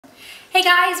Hey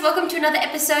guys, welcome to another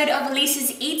episode of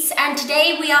Elise Eats, and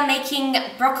today we are making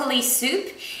broccoli soup.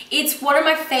 It's one of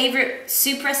my favorite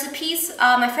soup recipes.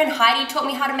 My friend Heidi taught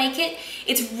me how to make it.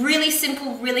 It's really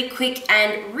simple, really quick,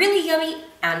 and really yummy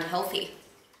and healthy.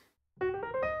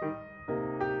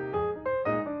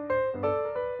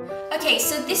 Okay,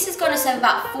 so this is going to serve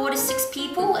about 4 to 6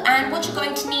 people, and what you're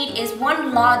going to need is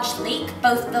one large leek,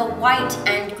 both the white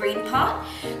and green part,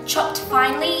 chopped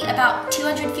finely, about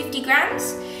 250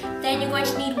 grams. Then you're going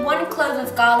to need 1 clove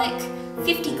of garlic,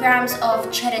 50 grams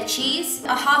of cheddar cheese,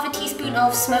 a half a teaspoon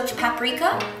of smoked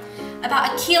paprika,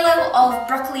 about 1 kilo of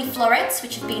broccoli florets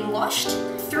which have been washed,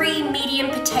 3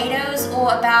 medium potatoes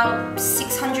or about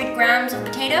 600 grams of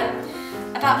potato,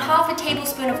 about half a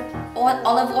tablespoon of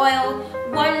olive oil,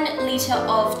 1 litre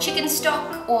of chicken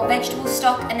stock or vegetable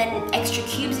stock, and then extra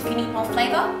cubes if you need more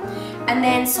flavour, and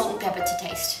then salt and pepper to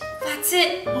taste. That's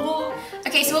it. Ooh.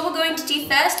 Okay, so what we're going to do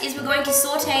first is we're going to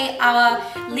saute our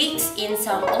leeks in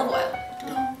some olive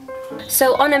oil.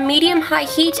 So on a medium-high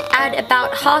heat, add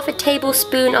about half a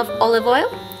tablespoon of olive oil,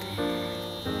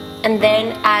 and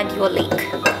then add your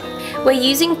leek. We're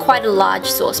using quite a large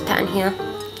saucepan here.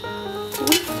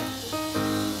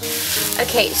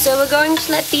 Okay, so we're going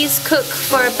to let these cook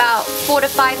for about 4 to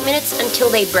 5 minutes until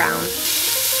they brown.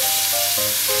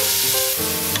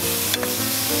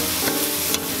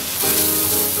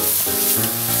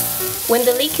 When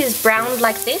the leek is browned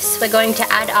like this, we're going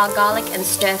to add our garlic and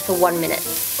stir for 1 minute.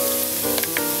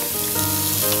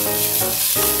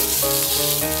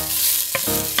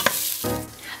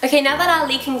 Okay, now that our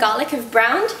leek and garlic have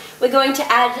browned, we're going to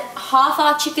add half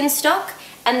our chicken stock,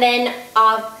 and then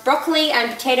our broccoli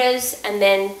and potatoes, and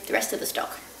then the rest of the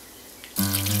stock.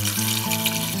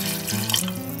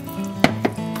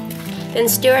 Then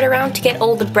stir it around to get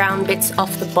all the brown bits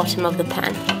off the bottom of the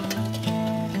pan.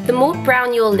 The more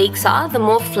brown your leeks are, the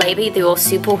more flavour your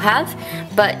soup will have,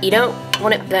 but you don't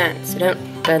want it burnt, so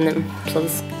don't burn them,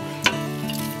 please.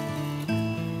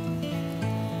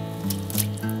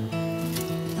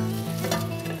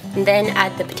 And then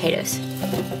add the potatoes.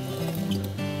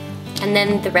 And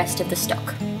then the rest of the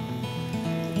stock.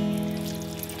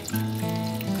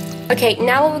 Okay,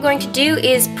 now what we're going to do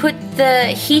is put the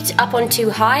heat up on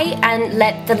too high and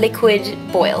let the liquid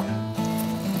boil.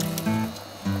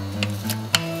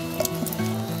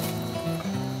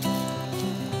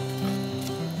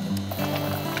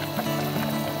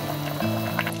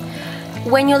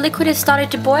 When your liquid has started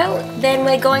to boil, then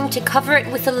we're going to cover it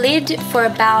with a lid for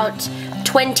about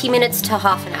 20 minutes to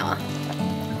half an hour.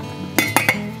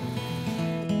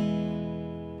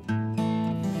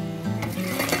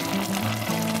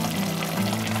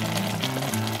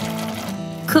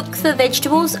 Cook the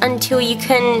vegetables until you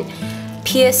can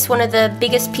pierce one of the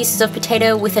biggest pieces of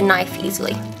potato with a knife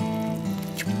easily.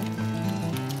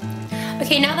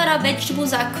 Okay, now that our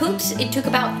vegetables are cooked, it took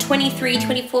about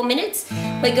 23-24 minutes.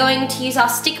 We're going to use our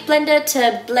stick blender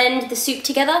to blend the soup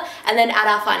together and then add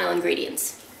our final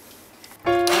ingredients.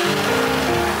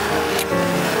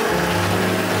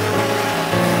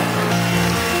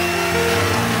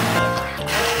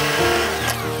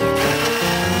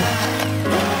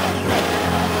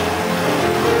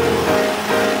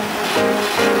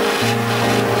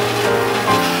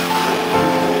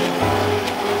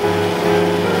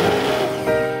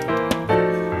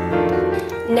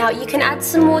 Now you can add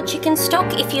some more chicken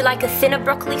stock if you like a thinner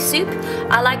broccoli soup.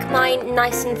 I like mine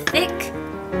nice and thick.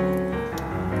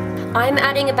 I'm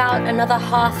adding about another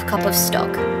half cup of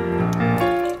stock.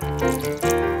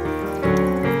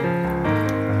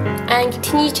 And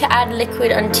continue to add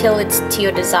liquid until it's to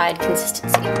your desired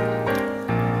consistency.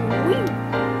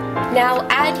 Now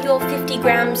add your 50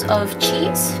 grams of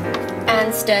cheese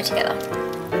and stir together.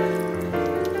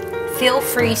 Feel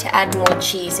free to add more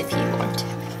cheese if you want.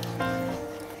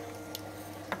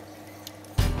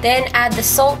 Then add the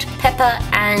salt, pepper,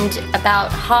 and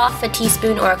about half a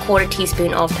teaspoon or a quarter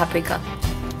teaspoon of paprika.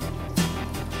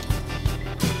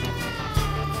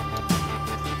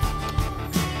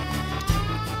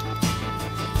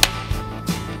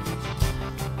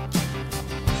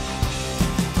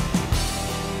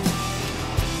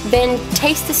 Then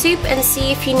taste the soup and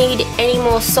see if you need any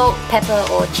more salt, pepper,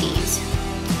 or cheese,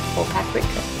 or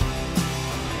paprika.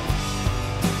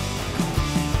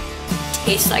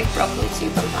 Tastes like broccoli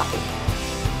soup, I'm happy.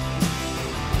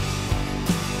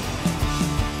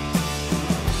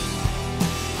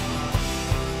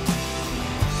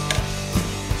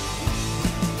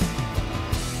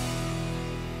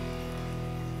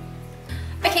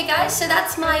 Okay guys, so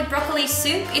that's my broccoli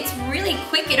soup. It's really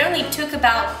quick, it only took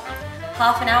about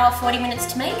half an hour, 40 minutes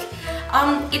to make.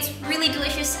 It's really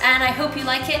delicious and I hope you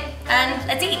like it, and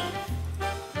let's eat.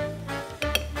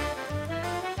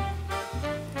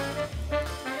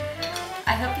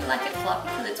 hope you like it, Fluff,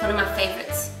 because it's one of my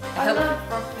favorites. I love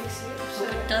broccoli soup. So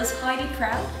it does Heidi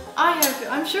proud. I hope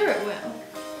it, I'm sure it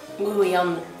will. Ooh,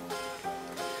 yum.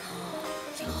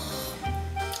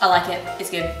 I like it.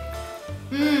 It's good.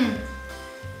 Mmm.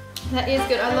 That is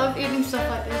good. I love eating stuff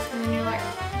like this, and then you're like,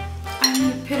 I'm the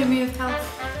epitome of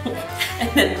health. And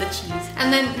then the cheese.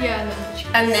 And then, yeah, and then the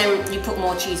cheese. And then you put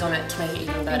more cheese on it to make it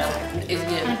even better. Exactly. It's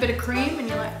good. And a bit of cream, and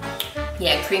you're like,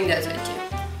 yeah, cream goes good too.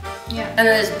 yeah. And then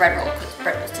there's bread roll, because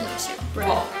bread roll's delicious too. Bread.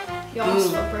 Wow. You asked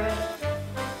for bread.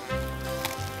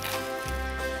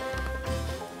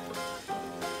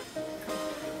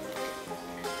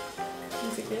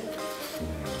 Is it good?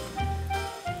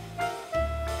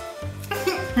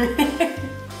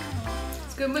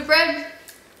 It's good with bread.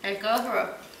 There you go for it.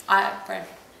 I like bread.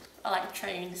 I like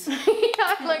trains.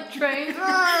 I like trains.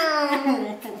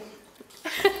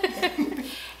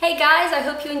 Hey guys, I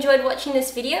hope you enjoyed watching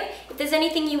this video. If there's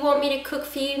anything you want me to cook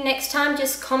for you next time,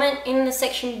 just comment in the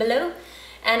section below.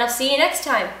 And I'll see you next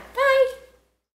time. Bye!